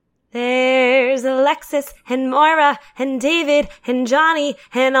Alexis and Moira and David and Johnny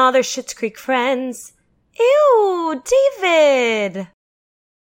and all their Schitt's Creek friends. Ew, David!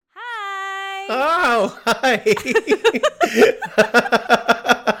 Hi! Oh, hi!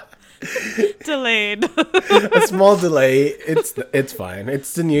 Delayed. A small delay. It's fine.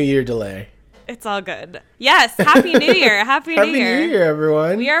 It's the New Year delay. It's all good. Yes, Happy New Year. Happy New Year. Happy New Year,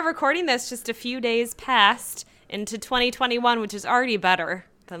 everyone. We are recording this just a few days past into 2021, which is already better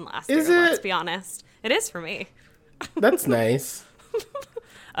than last year, let's be honest. It is for me. That's nice.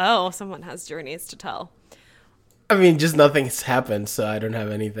 Oh, someone has journeys to tell. I mean, just nothing's happened, so I don't have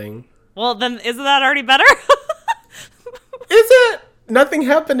anything. Well, then isn't that already better? Is it? Nothing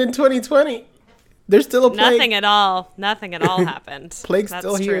happened in 2020. There's still a plague. Nothing at all happened. Plague's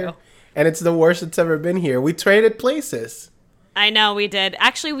still here. And it's the worst it's ever been here. We traded places. I know, we did.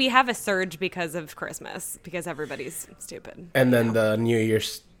 Actually, we have a surge because of Christmas, because everybody's stupid. And then the New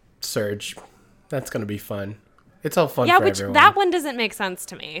Year's surge. That's going to be fun. It's all fun for everyone. That one doesn't make sense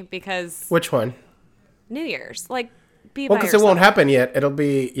to me, because... Which one? New Year's. Like, be well, by because yourself. it won't happen yet. It'll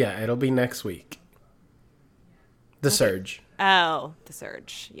be next week. The surge. Oh, the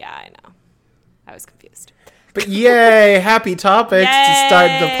surge. Yeah, I know. I was confused. But yay, happy topics to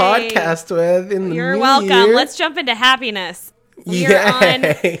start the podcast with in the You're new welcome. year. Let's jump into happiness. We're on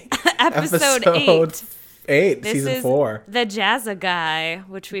episode 8. Season 4. The Jazza Guy,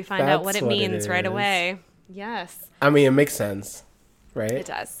 which we find out what it means right away. Yes. I mean, it makes sense, right? It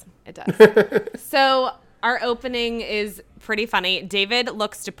does. It does. So our opening is pretty funny. David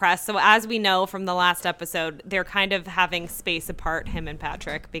looks depressed. So as we know from the last episode, they're kind of having space apart, him and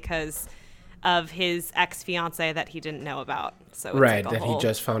Patrick, because of his ex-fiance that he didn't know about. So it's right, like he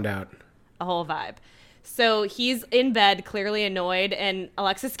just found out. A whole vibe. So he's in bed, clearly annoyed, and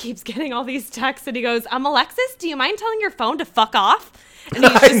Alexis keeps getting all these texts, and he goes, Alexis, do you mind telling your phone to fuck off? And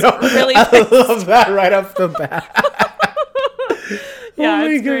he's just really pissed. I love that right off the bat. Yeah,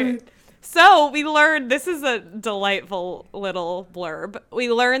 it's great. So we learned, this is a delightful little blurb.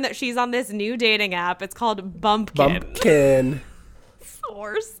 We learned that she's on this new dating app. It's called Bumpkin. Bumpkin. It's the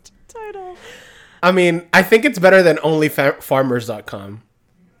worst title. I mean, I think it's better than onlyfarmers.com.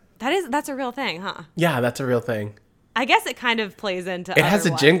 That's a real thing, huh? Yeah, that's a real thing. I guess it kind of plays into It has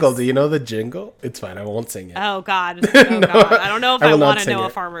a jingle. Do you know the jingle? It's fine. I won't sing it. Oh, God. Oh, No, God. I don't know if I want to know it. a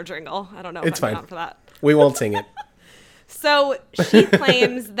farmer jingle. I don't know if It's I'm fine. down for that. We won't sing it. So she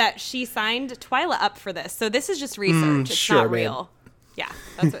claims that she signed Twyla up for this. So this is just research. It's not real. Yeah,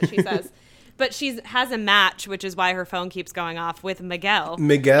 that's what she says. But she has a match, which is why her phone keeps going off, with Miguel.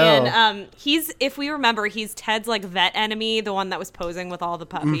 And if we remember, he's Ted's like vet enemy, the one that was posing with all the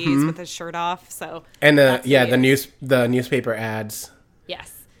puppies with his shirt off. So and the newspaper ads.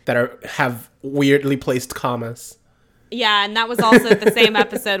 Yes. That have weirdly placed commas. Yeah, and that was also the same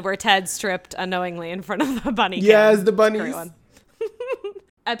episode where Ted stripped unknowingly in front of the bunny. Yes, the bunnies.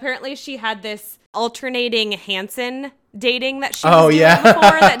 Apparently, she had this alternating Hanson dating that she was doing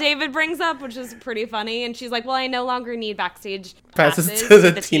before that David brings up, which is pretty funny. And she's like, well, I no longer need backstage passes to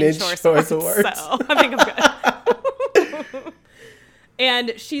the Teenage Choice Awards. So I think I'm good.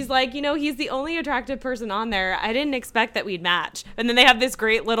 And she's like, he's the only attractive person on there. I didn't expect that we'd match. And then they have this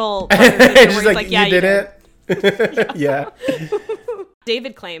great little she's like, yeah, you did it. Yeah.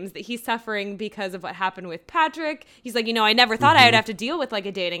 David claims that he's suffering because of what happened with Patrick. He's like, I never thought I'd have to deal with like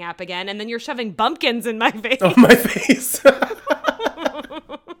a dating app again. And then you're shoving bumpkins in my face. Oh, my face. And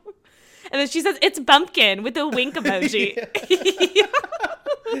then she says, it's Bumpkin with a wink emoji.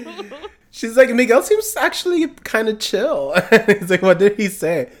 She's like, Miguel seems actually kind of chill. He's like, what did he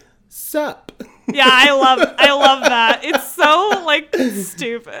say? Sup. Yeah, I love that. It's so like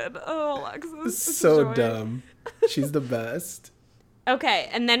stupid. Oh, Alexis. So dumb. She's the best. Okay,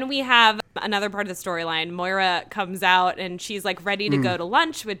 and then we have another part of the storyline. Moira comes out and she's like ready to go to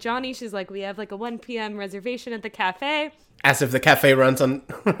lunch with Johnny. She's like, we have like a 1 p.m. reservation at the cafe. As if the cafe runs on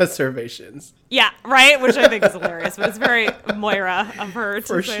reservations. Yeah, right? Which I think is hilarious, but it's very Moira of her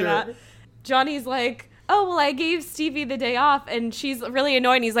to say that. Johnny's like, oh, well, I gave Stevie the day off, and she's really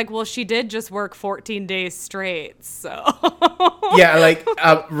annoyed. And he's like, well, she did just work 14 days straight, so. Yeah, like,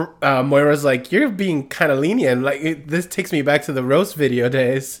 Moira's like, you're being kind of lenient. Like, this takes me back to the roast video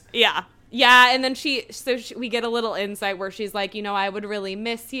days. Yeah. Yeah, and then we get a little insight where she's like, I would really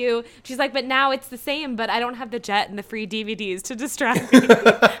miss you. She's like, but now it's the same, but I don't have the jet and the free DVDs to distract me.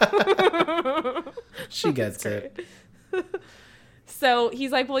 She gets it. So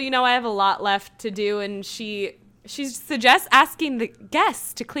he's like, well, I have a lot left to do, and she suggests asking the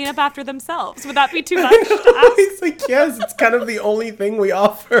guests to clean up after themselves. Would that be too much to ask? He's like, yes, it's kind of the only thing we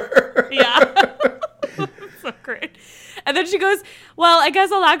offer. Yeah. So great. And then she goes, well, I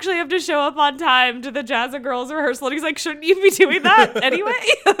guess I'll actually have to show up on time to the Jazz and Girls rehearsal. And he's like, shouldn't you be doing that anyway?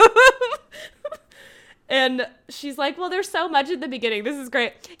 And she's like, well, there's so much in the beginning. This is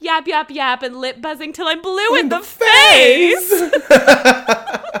great. Yap, yap, yap, and lip buzzing till I'm blue in the face.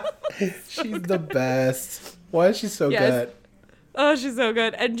 She's the best. Why is she so good? Oh, she's so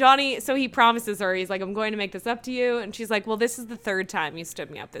good. And Johnny, so he promises her, he's like, I'm going to make this up to you. And she's like, well, this is the third time you stood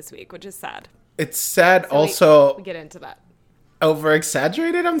me up this week, which is sad. It's sad. So also, we get into that. Over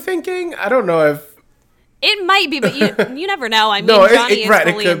exaggerated, I'm thinking. I don't know if it might be, but you never know. I mean, no, Johnny is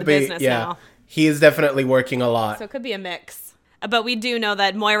fully in the business now. He is definitely working a lot. So it could be a mix. But we do know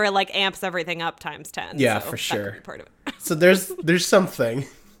that Moira like amps everything up times 10. Yeah, so for sure. That could be part of it. So there's something.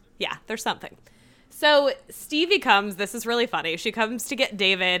 Yeah, there's something. So Stevie comes. This is really funny. She comes to get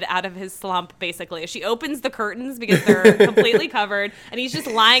David out of his slump, basically. She opens the curtains because they're completely covered, and he's just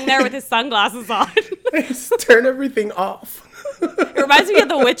lying there with his sunglasses on. Just turn everything off. It reminds me of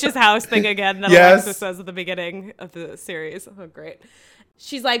the witch's house thing again that Alexa says at the beginning of the series. Oh, great.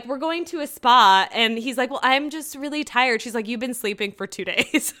 She's like, we're going to a spa. And he's like, well, I'm just really tired. She's like, you've been sleeping for 2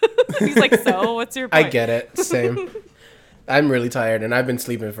 days. He's like, so what's your point? I get it. Same. I'm really tired, and I've been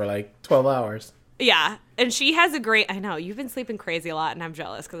sleeping for like 12 hours. Yeah. And she has a great, I know, you've been sleeping crazy a lot, and I'm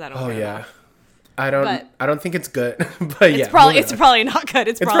jealous because I don't care yeah. I don't think it's good. But it's probably not good.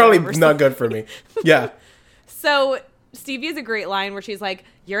 It's probably not good for me. Yeah. So Stevie has a great line where she's like,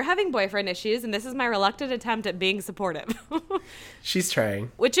 you're having boyfriend issues, and this is my reluctant attempt at being supportive. She's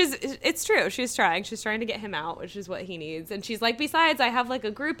trying. Which is, it's true. She's trying. She's trying to get him out, which is what he needs. And she's like, besides, I have like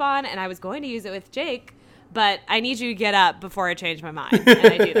a Groupon, and I was going to use it with Jake, but I need you to get up before I change my mind. And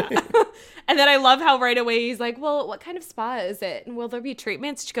I do that. And then I love how right away he's like, well, what kind of spa is it? And will there be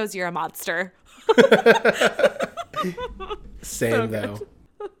treatments? She goes, you're a monster. Same though.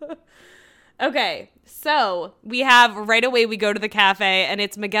 Okay, so we have right away we go to the cafe and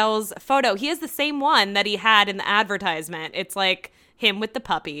it's Miguel's photo. He has the same one that he had in the advertisement. It's like him with the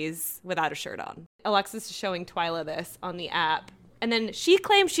puppies without a shirt on. Alexis is showing Twyla this on the app. And then she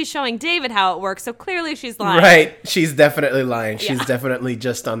claims she's showing David how it works, so clearly she's lying. Right, she's definitely lying. She's definitely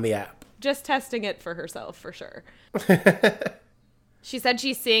just on the app. Just testing it for herself, for sure. She said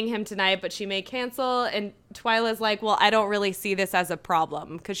she's seeing him tonight, but she may cancel. And Twyla's like, well, I don't really see this as a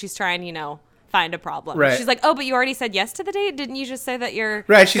problem because she's trying, find a problem. Right. She's like, oh, but you already said yes to the date? Didn't you just say that you're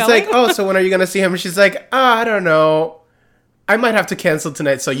Right. She's going? like, oh, so when are you going to see him? And she's like, I don't know. I might have to cancel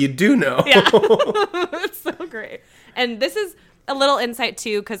tonight, so you do know. Yeah. It's so great. And this is a little insight,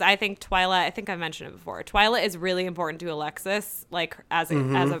 too, because I think Twyla, I think I mentioned it before, Twyla is really important to Alexis, like, as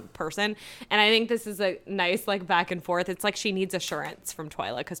a person. And I think this is a nice, like, back and forth. It's like she needs assurance from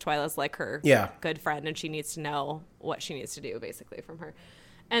Twyla because Twyla's, like, her good friend, and she needs to know what she needs to do, basically, from her.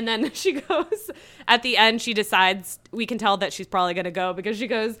 And then she goes, at the end, she decides, we can tell that she's probably going to go because she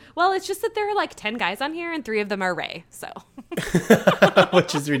goes, well, it's just that there are like 10 guys on here and 3 of them are Ray. So,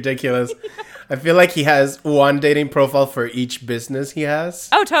 which is ridiculous. I feel like he has one dating profile for each business he has.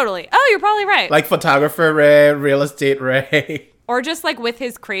 Oh, totally. Oh, you're probably right. Like photographer Ray, real estate Ray. Or just like with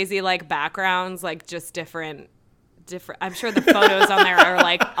his crazy like backgrounds, like just different. I'm sure the photos on there are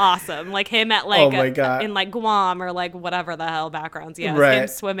like awesome. Like him at like in like Guam or like whatever the hell backgrounds he has. Right. Him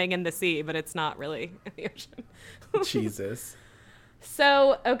swimming in the sea, but it's not really in the ocean. Jesus.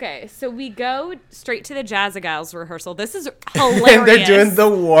 So, okay. So we go straight to the Jazzagals rehearsal. This is hilarious. And they're doing the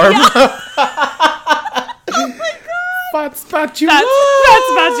warm-up. Oh my God. That's what you love.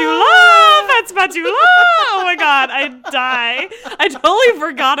 That's what you love. Oh my God, I die. I totally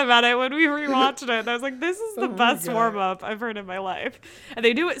forgot about it when we rewatched it. And I was like, this is the best warm-up I've heard in my life. And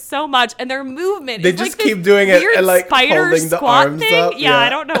they do it so much. And their movement is just like keep doing it and like spider holding the arms thing. up. Yeah, I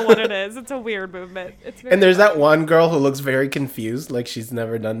don't know what it is. It's a weird movement. And there's that one girl who looks very confused, like she's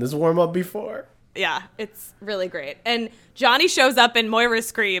never done this warm-up before. Yeah, it's really great. And Johnny shows up and Moira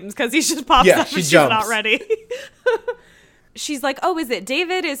screams because he just pops up and she's not ready. She's like, oh, is it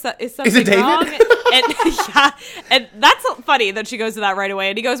David? Is something wrong? And that's funny that she goes to that right away.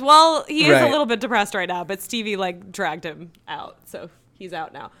 And he goes, well, he is a little bit depressed right now, but Stevie like dragged him out. So he's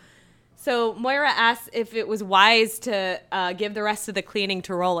out now. So Moira asks if it was wise to give the rest of the cleaning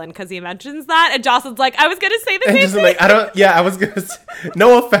to Roland because he mentions that. And Jocelyn's like, I was going to say the same thing. Like, I was going to say,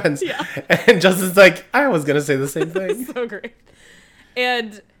 no offense. Yeah. And Justin's like, I was going to say the same thing. So great.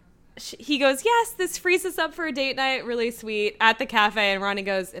 And he goes, yes, this frees us up for a date night. Really sweet. At the cafe. And Ronnie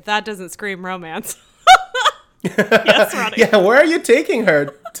goes, if that doesn't scream romance. Yes, Ronnie. Yeah, where are you taking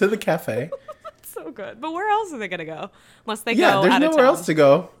her? To the cafe. So good. But where else are they going to go? Unless they go out of town. Yeah, there's nowhere else to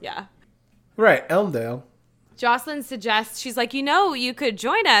go. Yeah. Right, Elmdale. Jocelyn suggests, she's like, you could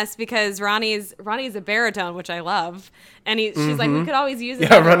join us because Ronnie's a baritone, which I love. And she's like, we could always use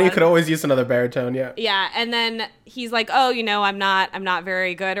another Ronnie one. could always use another baritone, yeah. Yeah, and then he's like, oh, I'm not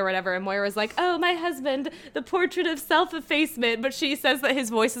very good or whatever. And Moira's like, oh, my husband, the portrait of self-effacement. But she says that his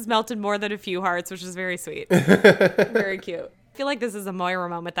voice has melted more than a few hearts, which is very sweet. Very cute. I feel like this is a Moira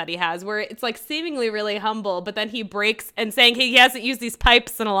moment that he has where it's like seemingly really humble, but then he breaks and saying he hasn't used these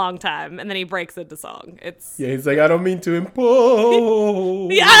pipes in a long time, and then he breaks into song. He's like, I don't mean to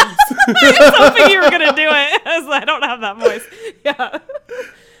impose. Yeah, I was hoping you were gonna do it. I don't have that voice. Yeah.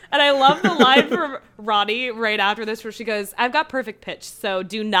 And I love the line from Ronnie right after this where she goes, I've got perfect pitch, so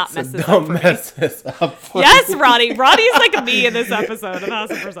do not mess this up Don't for mess me. this up for Yes, me. Ronnie. Ronnie's like me in this episode,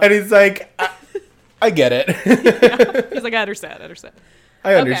 1,000%. And he's like, I get it. Yeah. He's like, I understand.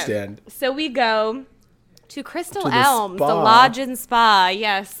 I understand. Okay. So we go to Crystal To the Elms, the spa. lodge and spa.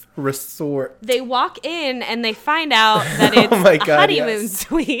 Yes. Resort. They walk in and they find out that it's my a God, honeymoon yes.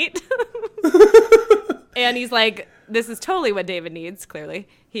 suite. And he's like, this is totally what David needs, clearly.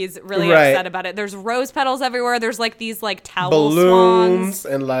 He's really upset about it. There's rose petals everywhere. There's like these like towel Balloons swans.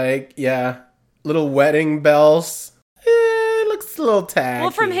 and like, little wedding bells. It looks a little tacky. Well,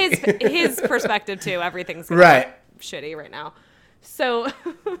 from his perspective too, everything's shitty right now. So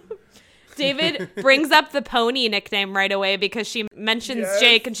David brings up the pony nickname right away because she mentions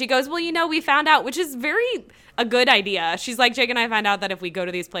Jake and she goes, well, we found out, which is a good idea. She's like, Jake and I find out that if we go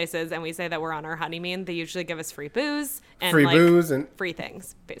to these places and we say that we're on our honeymoon, they usually give us free booze and free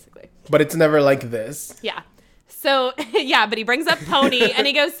things, basically. But it's never like this. Yeah. So, but he brings up Pony and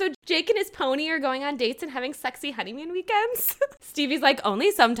he goes, so Jake and his pony are going on dates and having sexy honeymoon weekends? Stevie's like,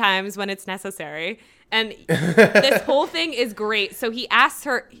 only sometimes when it's necessary. And this whole thing is great. So he asks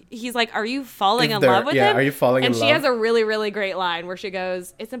her, he's like, are you falling in love with him? Are you falling in love? And she has a really, really great line where she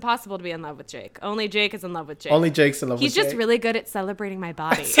goes, it's impossible to be in love with Jake. Only Jake is in love with Jake. Only Jake's in love with Jake. He's just really good at celebrating my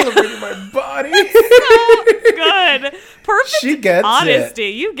body. Celebrating my body. So good. Perfect She gets honesty.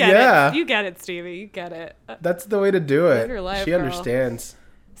 it. You get it. You get it, Stevie. You get it. That's the way to do it. Live your life, She girl. understands.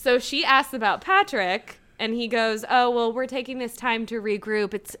 So she asks about Patrick, and he goes, oh, well, we're taking this time to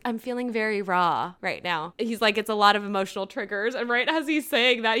regroup. I'm feeling very raw right now. He's like, it's a lot of emotional triggers. And right as he's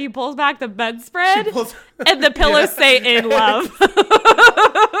saying that, he pulls back the bedspread, and the pillows say, in love.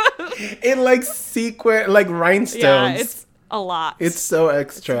 In like sequin, like rhinestones. Yeah, it's a lot. It's so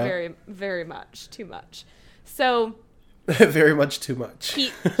extra. It's very, very much. Too much. So... very much too much.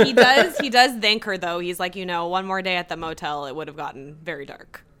 He does thank her, though. He's like, one more day at the motel, it would have gotten very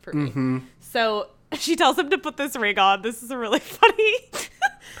dark for me. Mm-hmm. So she tells him to put this ring on. This is really funny.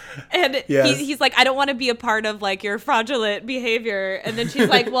 And he's like, I don't want to be a part of like your fraudulent behavior. And then she's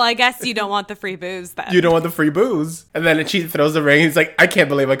like, well, I guess you don't want the free booze then. You don't want the free booze. And then she throws the ring. He's like, I can't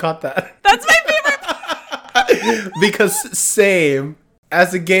believe I caught that. That's my favorite. Because same.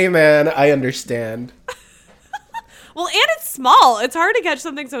 As a gay man, I understand. Well, and it's small. It's hard to catch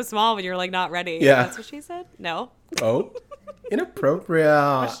something so small when you're like not ready. Yeah. That's what she said? No. Oh,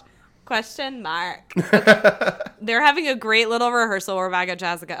 inappropriate. Question mark. Okay. They're having a great little rehearsal. We're back at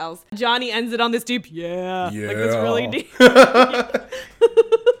Jessica Else. Johnny ends it on this deep, like this really deep.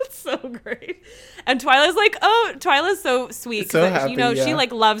 It's so great. And Twyla's like, Twyla's so sweet. So happy, she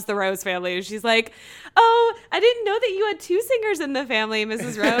like loves the Rose family. She's like, oh, I didn't know that you had two singers in the family,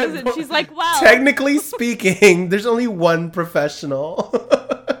 Mrs. Rose. And she's like, wow. Technically speaking, there's only one professional.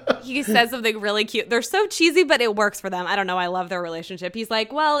 He says something really cute. They're so cheesy, but it works for them. I don't know. I love their relationship. He's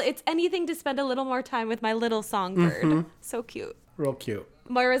like, well, it's anything to spend a little more time with my little songbird. Mm-hmm. So cute. Real cute.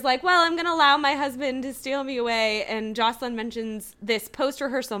 Moira's like, well, I'm going to allow my husband to steal me away. And Jocelyn mentions this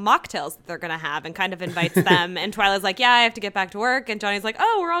post-rehearsal mocktails that they're going to have and kind of invites them. And Twyla's like, yeah, I have to get back to work. And Johnny's like,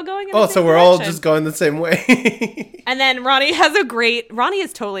 oh, we're all going in the same so we're direction. all just going the same way. And then Ronnie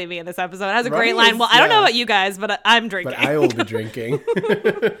is totally me in this episode. Has a great line. Well, I don't know about you guys, but I'm drinking. But I will be drinking.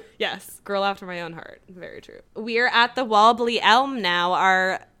 Yes, girl after my own heart. Very true. We're at the Wobbly Elm now,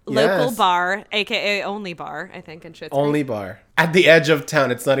 our local bar, aka only bar, I think, in Schitt's Creek. Only bar. At the edge of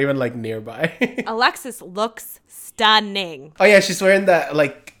town. It's not even like nearby. Alexis looks stunning. Oh yeah, she's wearing that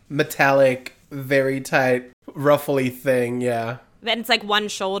like metallic, very tight, ruffly thing, yeah. Then it's like one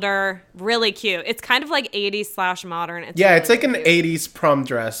shoulder. Really cute. It's kind of like 80s / modern. It's it's like an 80s prom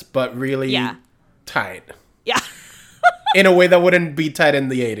dress, but really tight. Yeah. In a way that wouldn't be tight in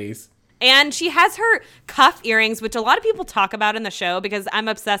the 80s. And she has her cuff earrings, which a lot of people talk about in the show because I'm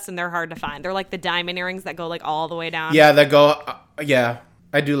obsessed and they're hard to find. They're like the diamond earrings that go like all the way down. Yeah, that go,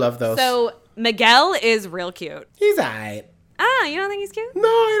 I do love those. So Miguel is real cute. He's alright. Ah, you don't think he's cute? No,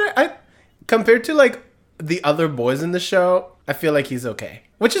 I compared to like the other boys in the show, I feel like he's okay,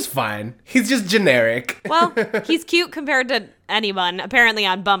 which is fine. He's just generic. Well, he's cute compared to anyone, apparently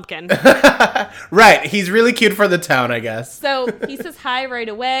on Bumpkin. Right. He's really cute for the town, I guess. So he says hi right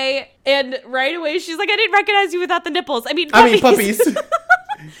away. And right away, she's like, I didn't recognize you without the nipples. I mean, puppies.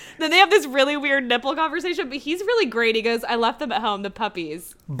 Then they have this really weird nipple conversation, but he's really great. He goes, I left them at home, the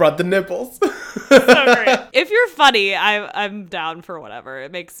puppies. Brought the nipples. So great. If you're funny, I'm down for whatever.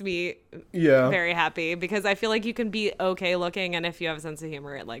 It makes me very happy because I feel like you can be okay looking, and if you have a sense of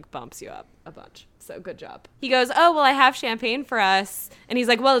humor, it like bumps you up a bunch. So good job. He goes, oh, well, I have champagne for us. And he's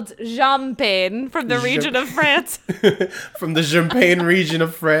like, well, it's champagne from the region of France. From the Champagne region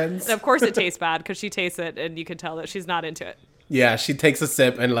of France. And of course it tastes bad because she tastes it and you can tell that she's not into it. Yeah, she takes a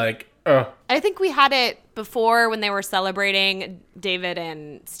sip and like, I think we had it before when they were celebrating David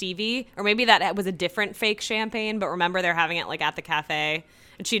and Stevie, or maybe that was a different fake champagne, but remember they're having it like at the cafe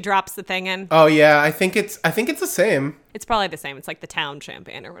and she drops the thing in. Oh yeah, I think it's the same. It's probably the same. It's like the town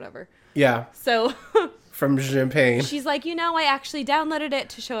champagne or whatever. Yeah. So from Champagne. She's like, I actually downloaded it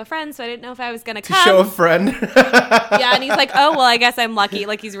to show a friend, so I didn't know if I was going to come. To show a friend? Yeah, and he's like, oh, well, I guess I'm lucky.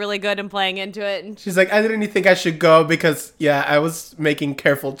 Like, he's really good in playing into it. And she's like, I didn't think I should go because, I was making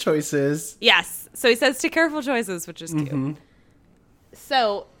careful choices. Yes. So he says to careful choices, which is cute. Mm-hmm.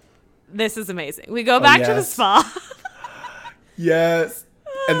 So this is amazing. We go back to the spa. Yes.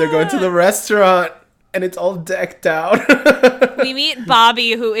 And they're going to the restaurant. And it's all decked out. We meet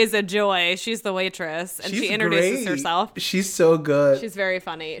Bobby, who is a joy. She's the waitress. And she introduces herself. She's so good. She's very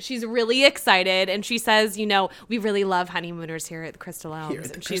funny. She's really excited. And she says, we really love honeymooners here at the Crystal Elms.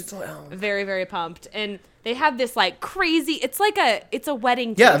 She's very, very pumped. And they have this like crazy, it's a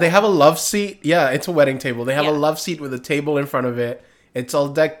wedding table. Yeah, they have a love seat. Yeah, it's a wedding table. They have a love seat with a table in front of it. It's all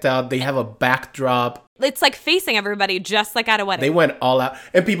decked out. They have a backdrop. It's like facing everybody just like at a wedding. They went all out.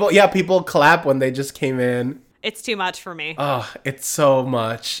 And people clap when they just came in. It's too much for me. Oh, it's so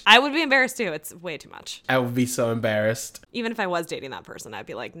much. I would be embarrassed too. It's way too much. I would be so embarrassed. Even if I was dating that person, I'd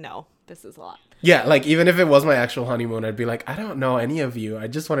be like, no, this is a lot. Yeah, like even if it was my actual honeymoon, I'd be like, I don't know any of you. I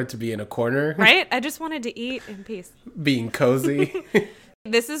just wanted to be in a corner. Right? I just wanted to eat in peace. Being cozy.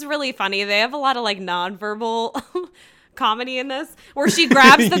 This is really funny. They have a lot of like nonverbal comedy in this where she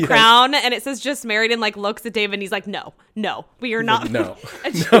grabs the crown and it says just married and like looks at David and he's like, no, we are not. Like,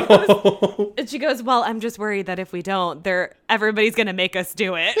 no. And she goes, well, I'm just worried that if we don't, everybody's going to make us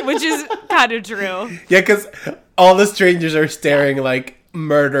do it, which is kind of true. Yeah, because all the strangers are staring like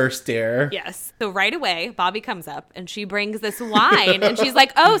murder stare. Yes. So right away, Bobby comes up and she brings this wine and she's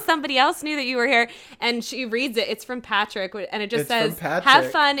like, oh, somebody else knew that you were here. And she reads it. It's from Patrick. And it just says, have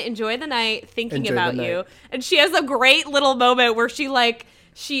fun, enjoy the night, thinking about you. And she has a great little moment where she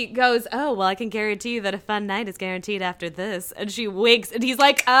goes, oh, well, I can guarantee you that a fun night is guaranteed after this. And she winks and he's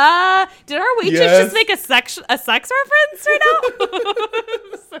like, did our waitress just make a sex reference right now?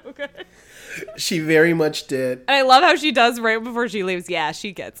 So good. She very much did. And I love how she does right before she leaves. Yeah,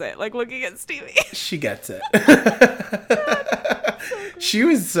 she gets it. Like looking at Stevie. She gets it. She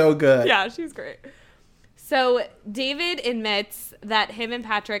was so good. Yeah, she's great. So David admits that him and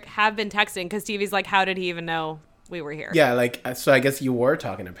Patrick have been texting because Stevie's like, how did he even know we were here? Yeah, like, so I guess you were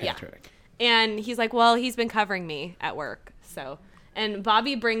talking to Patrick. Yeah. And he's like, well, he's been covering me at work. So, and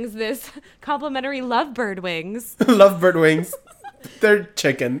Bobby brings this complimentary lovebird wings. Lovebird wings. They're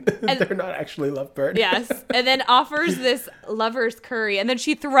chicken. And they're not actually lovebird. Yes. And then offers this lover's curry. And then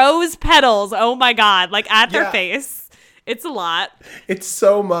she throws petals, oh my God, like at their face. It's a lot. It's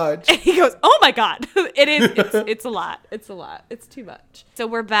so much. And he goes, oh my God. It's a lot. It's a lot. It's too much. So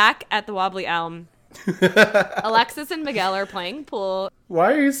we're back at the Wobbly Elm. Alexis and Miguel are playing pool.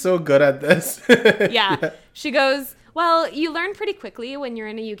 Why are you so good at this? Yeah. She goes, well, you learn pretty quickly when you're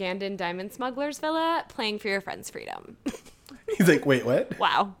in a Ugandan diamond smuggler's villa playing for your friend's freedom. He's like, wait, what?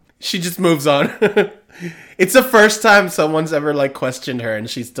 Wow. She just moves on. It's the first time someone's ever like questioned her and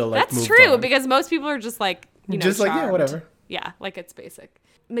she's still like, that's true on. Because most people are just like, just charmed. Like, yeah, whatever. Yeah, like it's basic.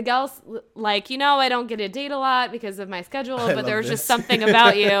 Miguel's like, I don't get a date a lot because of my schedule, but there was just something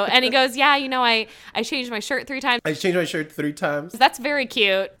about you. And he goes, yeah, I changed my shirt 3 times. I changed my shirt 3 times. That's very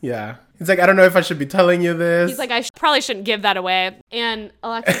cute. Yeah. He's like, I don't know if I should be telling you this. He's like, probably shouldn't give that away. And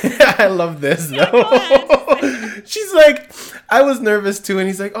Alexis, I love this though. She's like, I was nervous too. And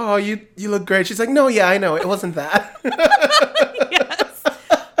he's like, oh, you look great. She's like, no, yeah, I know. It wasn't that. Yes.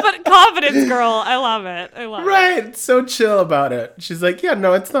 But confidence, girl. I love it. I love it. Right. So chill about it. She's like, yeah,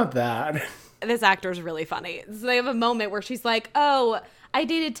 no, it's not that. This actor's really funny. So they have a moment where she's like, oh, I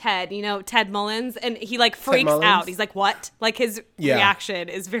dated Ted, Ted Mullins, and he like freaks out. He's like, what? Like his reaction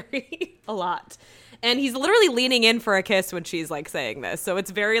is very a lot. And he's literally leaning in for a kiss when she's like saying this. So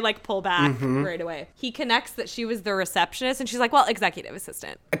it's very like pull back right away. He connects that she was the receptionist and she's like, well, executive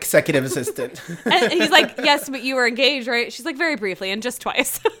assistant. Executive assistant. And he's like, yes, but you were engaged, right? She's like, very briefly and just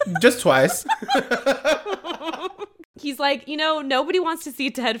twice. Just twice. He's like, nobody wants to see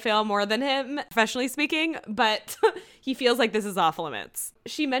Ted fail more than him, professionally speaking, but he feels like this is off limits.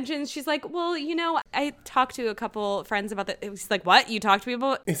 She mentions, she's like, well, I talked to a couple friends about that. He's like, what? You talked to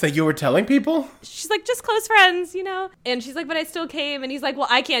people? He's like, you were telling people? She's like, just close friends, And she's like, but I still came. And he's like, well,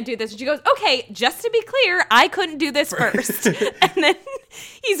 I can't do this. And she goes, okay, just to be clear, I couldn't do this first. And then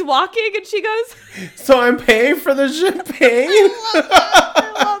he's walking and she goes, so I'm paying for the champagne?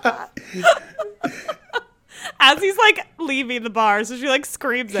 I love that. As he's like leaving the bar, so she like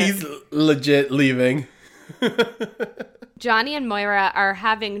screams it. He's legit leaving. Johnny and Moira are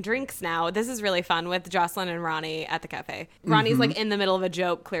having drinks now. This is really fun with Jocelyn and Ronnie at the cafe. Ronnie's like in the middle of a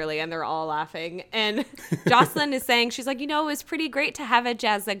joke, clearly, and they're all laughing. And Jocelyn is saying, she's like, it was pretty great to have a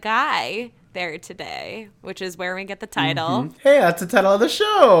Jazza guy there today, which is where we get the title. Hey, that's the title of the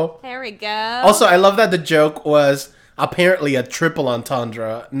show. There we go. Also, I love that the joke was apparently a triple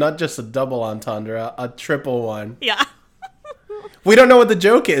entendre, not just a double entendre, a triple one. Yeah. We don't know what the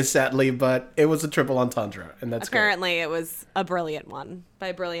joke is, sadly, but it was a triple entendre, and that's apparently great. It was a brilliant one.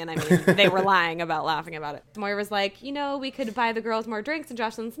 By brilliant, I mean they were lying about laughing about it. Moira's like, we could buy the girls more drinks, and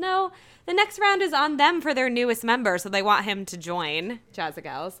Jocelyn's, no, the next round is on them for their newest member, so they want him to join Jazza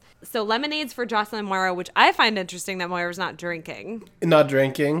Gals. So lemonades for Jocelyn and Moira, which I find interesting that Moira's not drinking. Not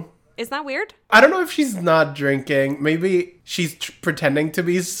drinking. Isn't that weird? I don't know if she's not drinking. Maybe she's pretending to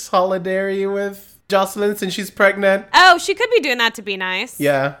be solidary with Jocelyn since she's pregnant. Oh, she could be doing that to be nice.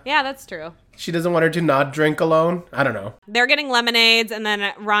 Yeah. Yeah, that's true. She doesn't want her to not drink alone. I don't know. They're getting lemonades and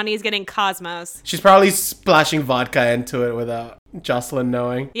then Ronnie's getting Cosmos. She's probably splashing vodka into it without Jocelyn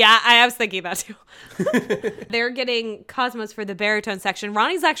knowing. Yeah, I was thinking that too. They're getting Cosmos for the baritone section.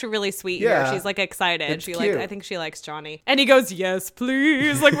 Ronnie's actually really sweet here. She's like excited. It's cute. I think she likes Johnny. And he goes, yes,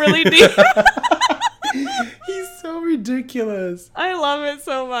 please. Like really deep. He's so ridiculous. I love it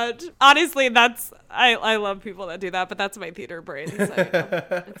so much. Honestly, I love people that do that, but that's my theater brain.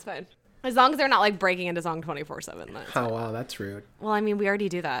 So it's fine. As long as they're not like breaking into song 24/7. Oh, wow, that's rude. Well, I mean, we already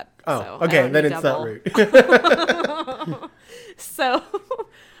do that. Oh, so okay, then it's not rude. So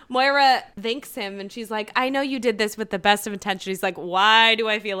Moira thanks him and she's like, I know you did this with the best of intentions. He's like, why do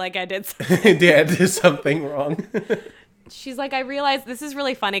I feel like I did something? Yeah, I did something wrong. She's like, I realize this is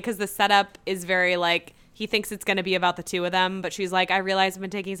really funny because the setup is very like, he thinks it's going to be about the two of them, but she's like, I realize I've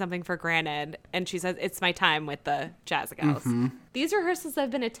been taking something for granted. And she says, it's my time with the Jazza Gals. These rehearsals have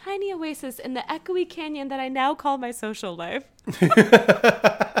been a tiny oasis in the echoey canyon that I now call my social life.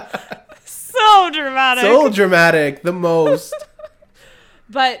 So dramatic. So dramatic. The most.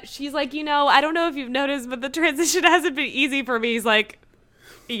 But she's like, I don't know if you've noticed, but the transition hasn't been easy for me. He's like,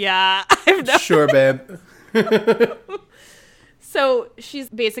 yeah, I've noticed. Sure, babe. So she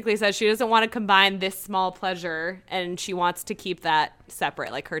basically says she doesn't want to combine this small pleasure and she wants to keep that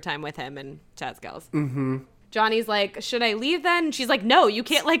separate, like her time with him and Jazza Gals. Mm-hmm. Johnny's like, should I leave then? She's like, no, you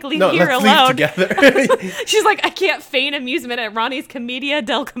can't like leave here alone. Leave together. She's like, I can't feign amusement at Ronnie's Commedia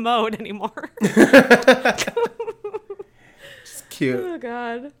del Commode anymore. It's cute. Oh,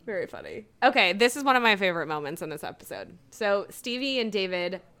 God. Very funny. Okay, this is one of my favorite moments in this episode. So Stevie and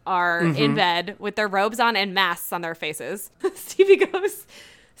David are in bed with their robes on and masks on their faces. Stevie goes,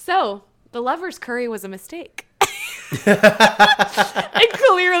 so the lover's curry was a mistake. And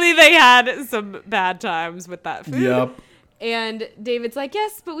clearly they had some bad times with that food. Yep. And David's like,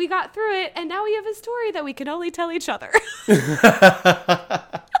 yes, but we got through it. And now we have a story that we can only tell each other.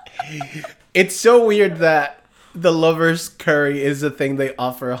 It's so weird that the lover's curry is the thing they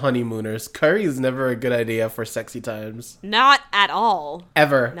offer honeymooners. Curry is never a good idea for sexy times. Not at all.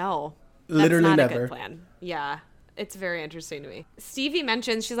 Ever. No. Literally that's not never. a good plan. Yeah. It's very interesting to me. Stevie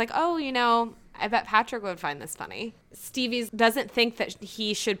mentions, she's like, oh, I bet Patrick would find this funny. Stevie doesn't think that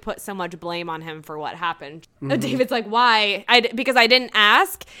he should put so much blame on him for what happened. David's like, why? Because I didn't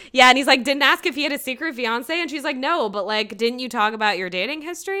ask? Yeah, and he's like, didn't ask if he had a secret fiance? And she's like, no, but like, didn't you talk about your dating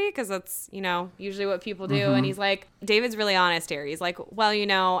history? Because that's, usually what people do. And he's like, David's really honest here. He's like, well,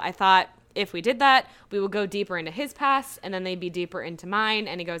 I thought if we did that, we would go deeper into his past and then they'd be deeper into mine.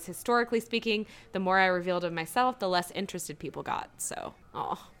 And he goes, historically speaking, the more I revealed of myself, the less interested people got. So,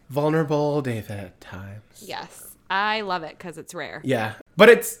 vulnerable David at times. Yes. I love it because it's rare. Yeah. But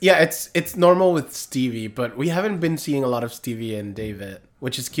it's normal with Stevie, but we haven't been seeing a lot of Stevie and David,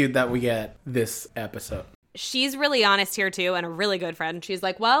 which is cute that we get this episode. she's really honest here too, and a really good friend. She's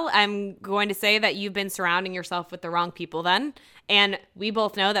like, well, I'm going to say that you've been surrounding yourself with the wrong people then. And we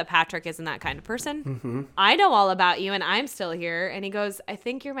both know that Patrick isn't that kind of person. Mm-hmm. I know all about you and I'm still here. And he goes, I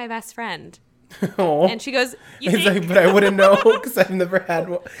think you're my best friend. Oh. And she goes, you He's think? like, but I wouldn't know because I've never had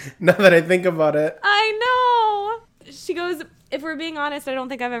one. Now that I think about it. I know. She goes, if we're being honest, I don't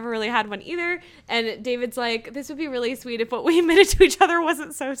think I've ever really had one either. And David's like, this would be really sweet if what we admitted to each other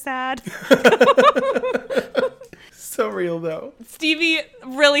wasn't so sad. So real, though. Stevie,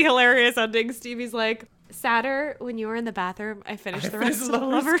 really hilarious ending. Stevie's like, sadder when you were in the bathroom. I finished the rest of the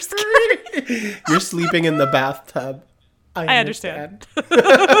Lover's Creek. You're sleeping in the bathtub. I understand.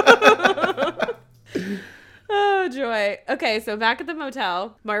 Oh, joy. Okay, so back at the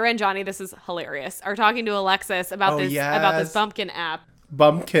motel, Moira and Johnny, this is hilarious, are talking to Alexis about this bumpkin app.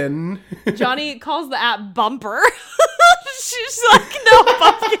 Bumpkin. Johnny calls the app Bumper. She's like, no,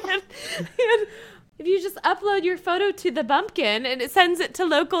 Bumpkin. And if you just upload your photo to the Bumpkin and it sends it to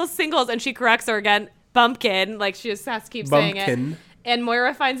local singles, and she corrects her again, Bumpkin, like she just has to keep saying it. And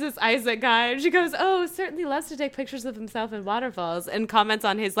Moira finds this Isaac guy, and she goes, oh, certainly loves to take pictures of himself in waterfalls, and comments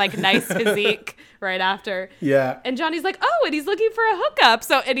on his, like, nice physique right after. Yeah. And Johnny's like, oh, and he's looking for a hookup.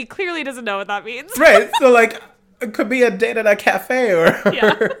 So, and he clearly doesn't know what that means. Right. So, like, it could be a date at a cafe or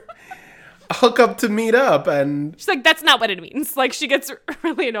a hookup to meet up. And she's like, that's not what it means. Like, she gets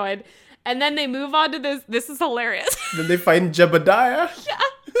really annoyed. And then they move on to this. This is hilarious. Then they find Jebediah. Yeah.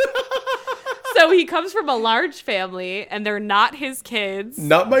 So he comes from a large family, and they're not his kids.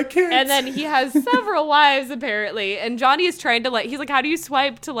 Not my kids. And then he has several wives, apparently. And Johnny is trying to, like, he's like, how do you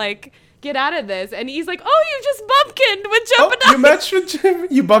swipe to, like, get out of this? And he's like, oh, you just bumpkined with Jebediah. Oh, you matched with Jim.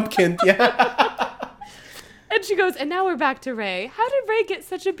 You bumpkined, yeah. And she goes, and now we're back to Ray. How did Ray get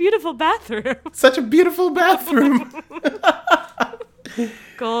such a beautiful bathroom? Such a beautiful bathroom.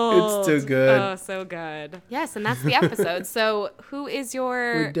 Gold. It's too good. Oh, so good. Yes, and that's the episode. So who is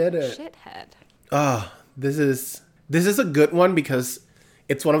your We did it. shithead? Oh, this is a good one because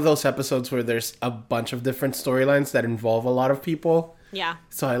it's one of those episodes where there's a bunch of different storylines that involve a lot of people. Yeah.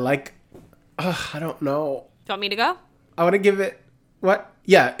 So I like, I don't know. Do you want me to go? I want to give it, what?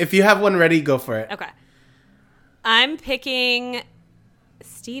 Yeah, if you have one ready, go for it. Okay. I'm picking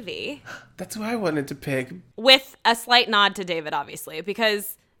Stevie. That's who I wanted to pick. With a slight nod to David, obviously,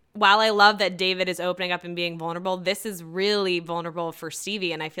 because while I love that David is opening up and being vulnerable, this is really vulnerable for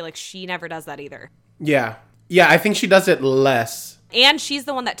Stevie, and I feel like she never does that either. Yeah. Yeah, I think she does it less. And she's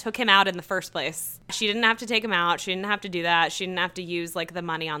the one that took him out in the first place. She didn't have to take him out. She didn't have to do that. She didn't have to use, like, the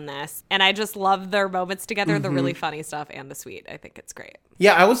money on this. And I just love their moments together, the really funny stuff and the sweet. I think it's great.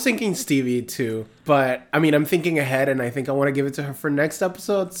 Yeah, I was thinking Stevie too. But, I mean, I'm thinking ahead, and I think I want to give it to her for next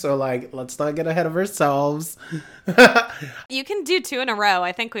episode. So, like, let's not get ahead of ourselves. You can do 2 in a row.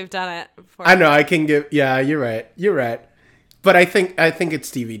 I think we've done it before. I know, I can give... Yeah, you're right. You're right. But I think it's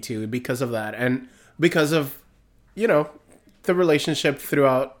Stevie too because of that. And because of, you know, the relationship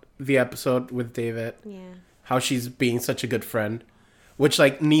throughout the episode with David. Yeah. How she's being such a good friend. Which,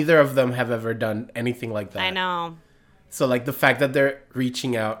 like, neither of them have ever done anything like that. I know. So, like, the fact that they're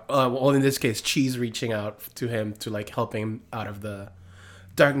reaching out, well, in this case, she's reaching out to him to, like, help him out of the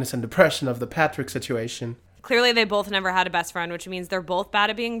darkness and depression of the Patrick situation. Clearly, they both never had a best friend, which means they're both bad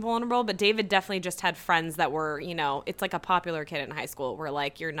at being vulnerable. But David definitely just had friends that were, you know, it's like a popular kid in high school where,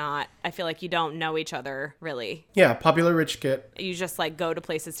 like, you're not, I feel like you don't know each other, really. Yeah, popular rich kid. You just, like, go to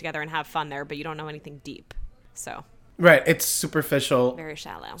places together and have fun there, but you don't know anything deep. So. Right, it's superficial. Very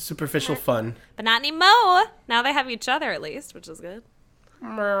shallow. Superficial fun. But not anymore. Now they have each other, at least, which is good.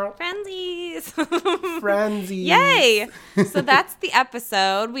 Friendsies. Friendsies. Yay. So that's the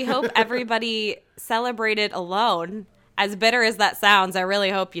episode. We hope everybody celebrated alone. As bitter as that sounds, I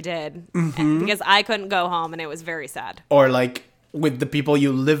really hope you did. Because I couldn't go home and it was very sad. Or like with the people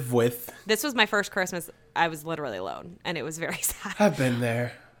you live with. This was my first Christmas. I was literally alone and it was very sad. I've been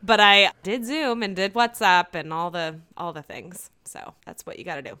there. But I did Zoom and did WhatsApp and all the things. So that's what you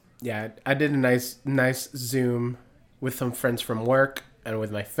got to do. Yeah, I did a nice Zoom with some friends from work and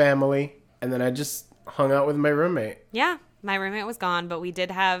with my family. And then I just hung out with my roommate. Yeah, my roommate was gone, but we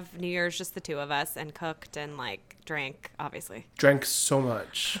did have New Year's, just the two of us, and cooked and, like, drank, obviously. Drank so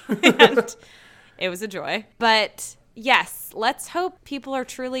much. And it was a joy. But yes, let's hope people are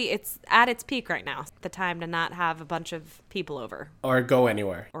truly, it's at its peak right now. The time to not have a bunch of people over. Or go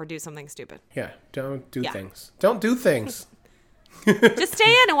anywhere. Or do something stupid. Yeah, don't do things. Don't do things. Just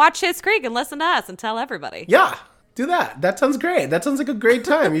stay in and watch Schitt's Creek and listen to us and tell everybody. Yeah, do that. That sounds great. That sounds like a great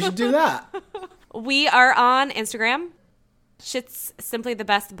time. You should do that. We are on Instagram. Shit's Simply the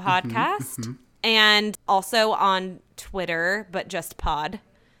Best Podcast. And also on Twitter, but just pod.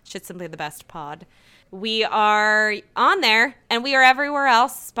 Shit's Simply the Best pod. We are on there, and we are everywhere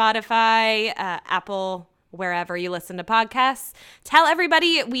else. Spotify, Apple, wherever you listen to podcasts. Tell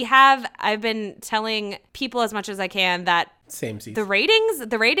everybody I've been telling people as much as I can that the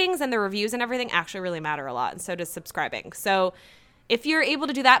ratings and the reviews and everything actually really matter a lot, and so does subscribing. So if you're able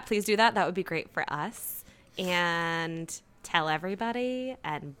to do that, please do that. That would be great for us. And tell everybody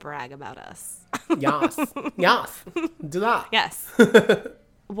and brag about us. Yes. Do that. Yes.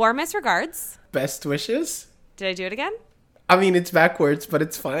 Warmest regards. Best wishes. Did I do it again? I mean, it's backwards, but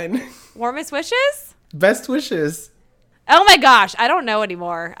it's fine. Warmest wishes? Best wishes. Oh my gosh, I don't know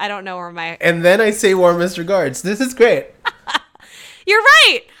anymore. I don't know where my... And then I say warmest regards. This is great. You're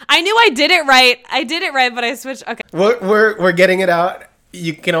right. I knew I did it right, but I switched. Okay. We're getting it out.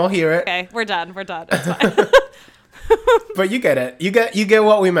 You can all hear it. Okay, we're done. It's fine. But you get it. You get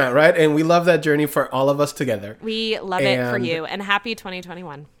what we meant, right? And we love that journey for all of us together. We love it for you. And happy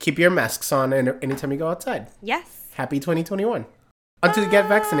 2021. Keep your masks on anytime you go outside. Yes. Happy 2021. Until you get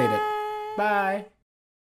vaccinated. Bye.